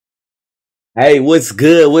Hey, what's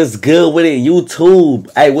good? What's good with it,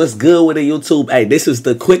 YouTube? Hey, what's good with it, YouTube? Hey, this is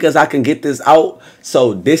the quickest I can get this out.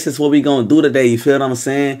 So this is what we gonna do today. You feel what I'm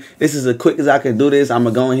saying? This is the quickest I can do this. I'm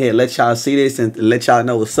gonna go ahead and let y'all see this and let y'all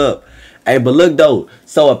know what's up. Hey, but look though.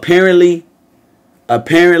 So apparently,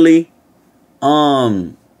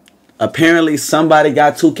 um, apparently somebody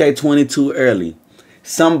got 2K22 early.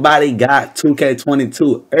 Somebody got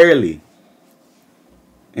 2K22 early.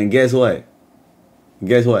 And guess what?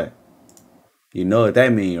 Guess what? You know what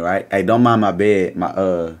that mean, right? Hey, don't mind my bed. My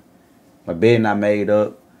bed not made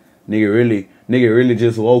up. Nigga really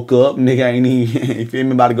just woke up. Nigga ain't even you feel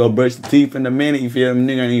me about to go brush the teeth in a minute. You feel me?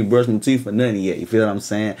 Nigga ain't even brush my teeth for nothing yet. You feel what I'm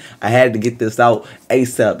saying? I had to get this out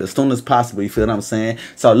ASAP as soon as possible. You feel what I'm saying?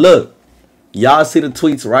 So look, y'all see the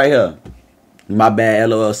tweets right here. My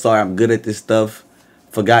bad, LOL. Sorry, I'm good at this stuff.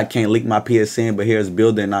 Forgot can't leak my PSN, but here's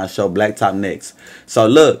builder and I'll show Blacktop next. So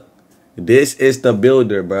look, this is the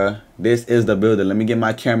builder, bruh. This is the builder. Let me get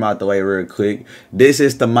my camera out the way real quick. This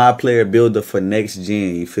is the Myplayer builder for next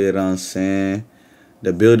gen. You feel what I'm saying?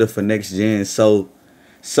 The builder for next gen. So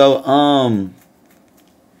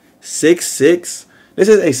 6'6". This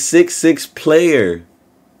is a 6'6" player.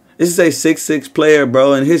 This is a 6'6" player,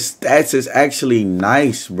 bro, and his stats is actually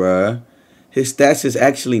nice, bruh. His stats is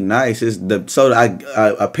actually nice.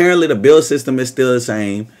 Apparently the build system is still the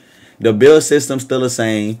same. The build system's still the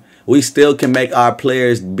same. We still can make our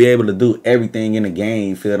players be able to do everything in the game.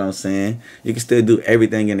 You feel what I'm saying? You can still do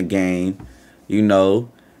everything in the game, you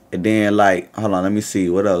know. And then like, hold on, let me see.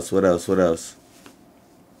 What else? What else? What else?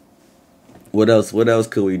 What else? What else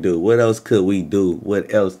could we do? What else could we do?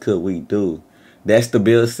 What else could we do? That's the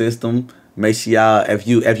build system. Make sure y'all, if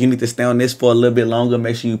you need to stay on this for a little bit longer,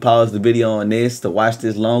 make sure you pause the video on this to watch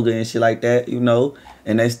this longer and shit like that, you know.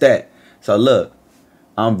 And that's that. So look,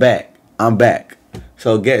 I'm back. I'm back.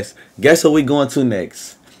 So guess what we going to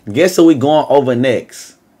next? Guess what we going over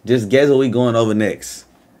next? Just guess what we going over next.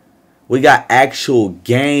 We got actual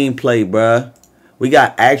gameplay, bruh. We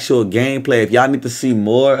got actual gameplay. If y'all need to see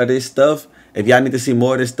more of this stuff,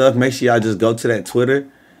 make sure y'all just go to that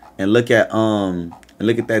Twitter and look at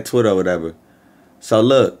that Twitter or whatever. So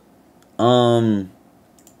look,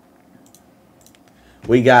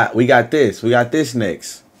 we got this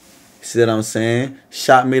next. See what I'm saying?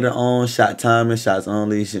 Shot meter on, shot timing, shots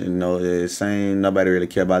only. You know, the same. Nobody really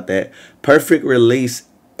care about that. Perfect release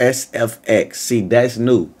SFX. See, that's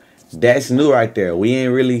new. That's new right there. We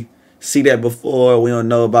ain't really see that before. We don't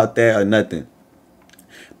know about that or nothing.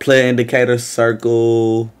 Player indicator,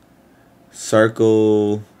 circle,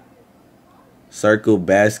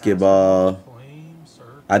 basketball.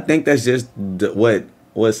 I think that's just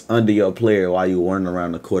what's under your player while you running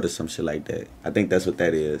around the court or some shit like that. I think that's what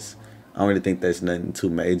that is. I don't really think that's nothing too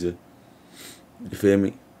major. You feel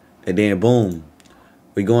me? And then boom.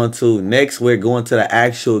 We're going to the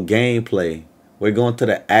actual gameplay. We're going to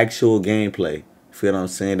the actual gameplay. You feel what I'm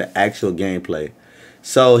saying? The actual gameplay.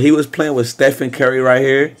 So he was playing with Stephen Curry right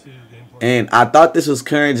here. And I thought this was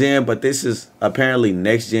current gen, but this is apparently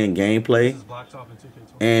next gen gameplay.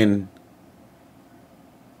 And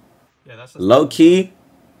low key,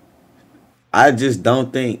 I just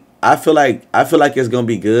don't think I feel like it's gonna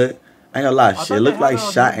be good. I ain't gonna lie, shit. It look like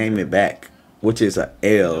shot aiming back, which is a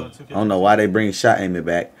L. I don't know why they bring shot aiming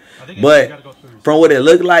back. But from what it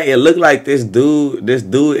looked like this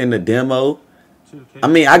dude in the demo. I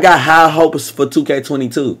mean, I got high hopes for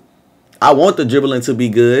 2K22. I want the dribbling to be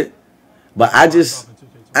good, but I ain't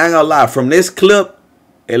gonna lie. From this clip,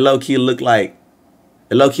 it low key looked like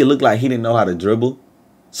he didn't know how to dribble.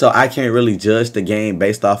 So I can't really judge the game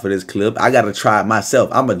based off of this clip. I gotta try it myself.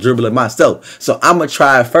 I'm a dribbler myself, so I'm gonna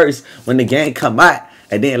try it first when the game come out,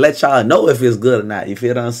 and then let y'all know if it's good or not. You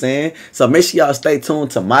feel what I'm saying? So make sure y'all stay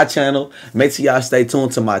tuned to my channel. Make sure y'all stay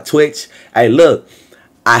tuned to my Twitch. Hey, look,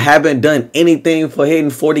 I haven't done anything for hitting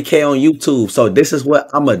 40K on YouTube, so this is what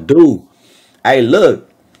I'm gonna do. Hey, look,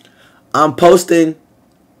 I'm posting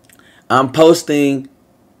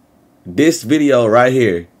this video right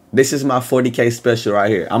here. This is my 40K special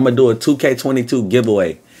right here. I'm going to do a 2K22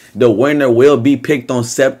 giveaway. The winner will be picked on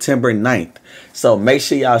September 9th. So make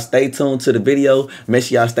sure y'all stay tuned to the video. Make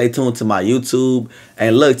sure y'all stay tuned to my YouTube.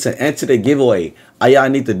 And look, to enter the giveaway, all y'all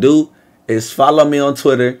need to do is follow me on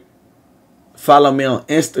Twitter. Follow me on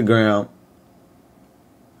Instagram.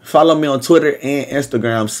 Follow me on Twitter and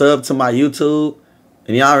Instagram. Sub to my YouTube.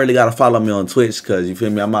 And y'all really got to follow me on Twitch because, you feel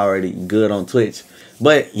me, I'm already good on Twitch.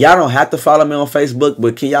 But y'all don't have to follow me on Facebook,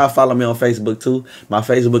 but can y'all follow me on Facebook too? My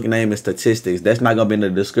Facebook name is Statistics. That's not going to be in the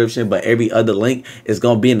description, but every other link is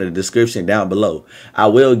going to be in the description down below. I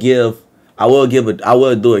will do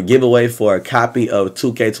a giveaway for a copy of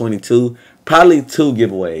 2K22 Probably 2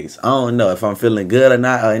 giveaways. I don't know if I'm feeling good or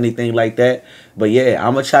not or anything like that. But yeah,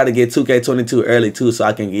 I'm going to try to get 2K22 early too so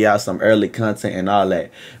I can get out some early content and all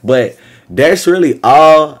that. But that's really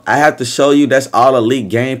all I have to show you. That's all the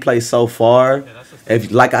leaked gameplay so far.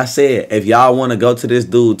 If, like I said, if y'all want to go to this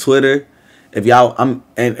dude Twitter, if y'all,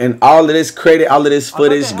 and all of this credit, all of this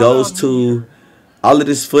footage goes to, all of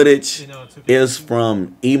this footage is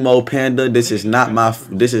from Emo Panda. This is not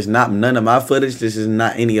none of my footage. This is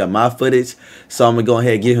not any of my footage. So I'm gonna go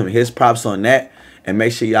ahead and give him his props on that. And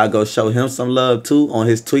make sure y'all go show him some love too on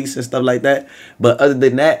his tweets and stuff like that. But other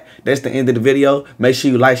than that, that's the end of the video. Make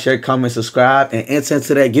sure you like, share, comment, subscribe, and enter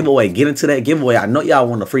into that giveaway. Get into that giveaway. I know y'all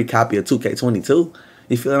want a free copy of 2K22.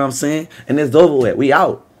 You feel what I'm saying? And it's over with. We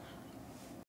out.